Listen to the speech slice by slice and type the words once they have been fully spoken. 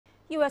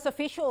U.S.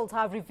 officials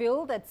have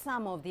revealed that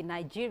some of the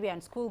Nigerian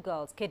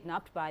schoolgirls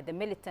kidnapped by the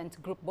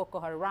militant group Boko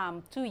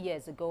Haram 2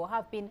 years ago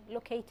have been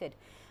located.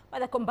 But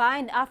the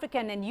combined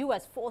African and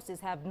U.S. forces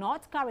have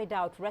not carried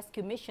out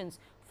rescue missions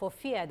for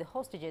fear the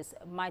hostages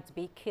might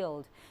be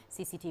killed.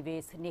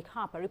 CCTV's Nick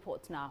Harper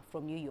reports now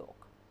from New York.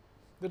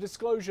 The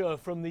disclosure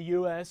from the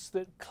US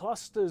that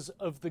clusters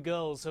of the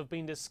girls have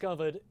been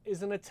discovered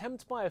is an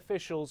attempt by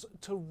officials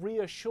to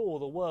reassure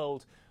the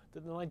world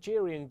that the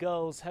Nigerian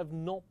girls have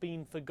not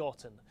been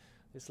forgotten.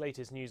 This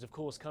latest news, of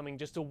course, coming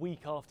just a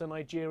week after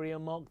Nigeria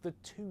marked the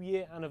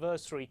 2-year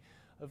anniversary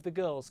of the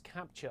girls'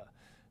 capture.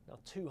 Now,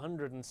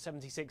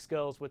 276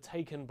 girls were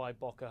taken by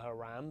Boko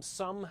Haram.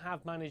 Some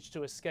have managed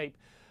to escape,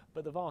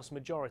 but the vast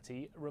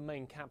majority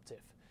remain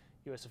captive.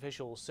 US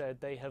officials said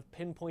they have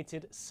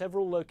pinpointed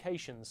several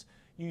locations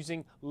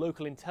using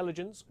local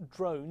intelligence,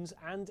 drones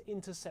and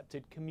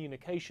intercepted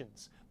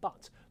communications.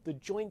 But the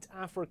joint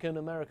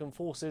African-American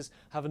forces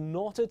have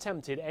not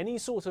attempted any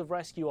sort of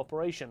rescue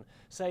operation,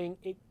 saying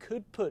it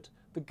could put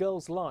the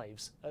girls'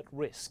 lives at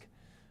risk.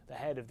 The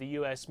head of the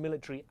US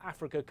Military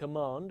Africa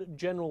Command,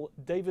 General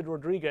David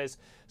Rodriguez,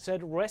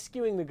 said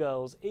rescuing the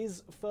girls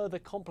is further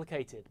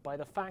complicated by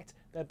the fact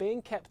they're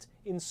being kept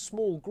in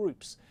small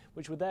groups,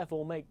 which would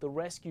therefore make the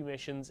rescue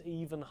missions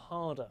even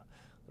harder.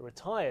 The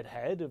retired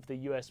head of the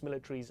US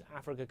military's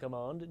Africa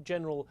Command,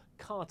 General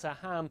Carter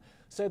Ham,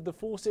 said the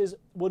forces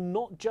were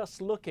not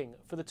just looking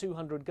for the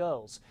 200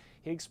 girls.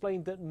 He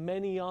explained that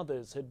many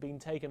others had been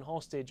taken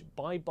hostage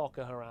by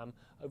Boko Haram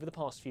over the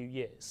past few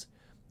years.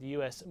 The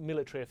US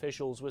military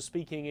officials were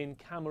speaking in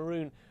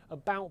Cameroon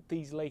about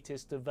these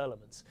latest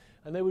developments,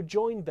 and they were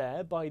joined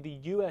there by the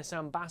US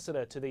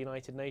ambassador to the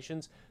United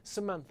Nations,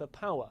 Samantha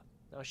Power.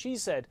 Now, she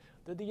said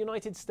that the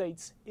United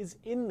States is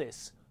in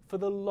this for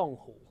the long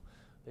haul.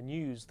 The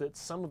news that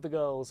some of the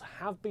girls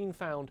have been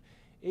found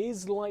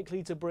is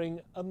likely to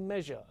bring a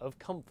measure of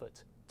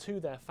comfort to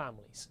their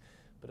families.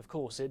 But of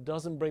course, it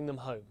doesn't bring them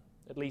home,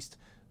 at least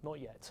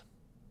not yet.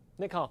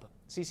 Nick Harper,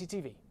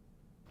 CCTV,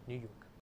 New York.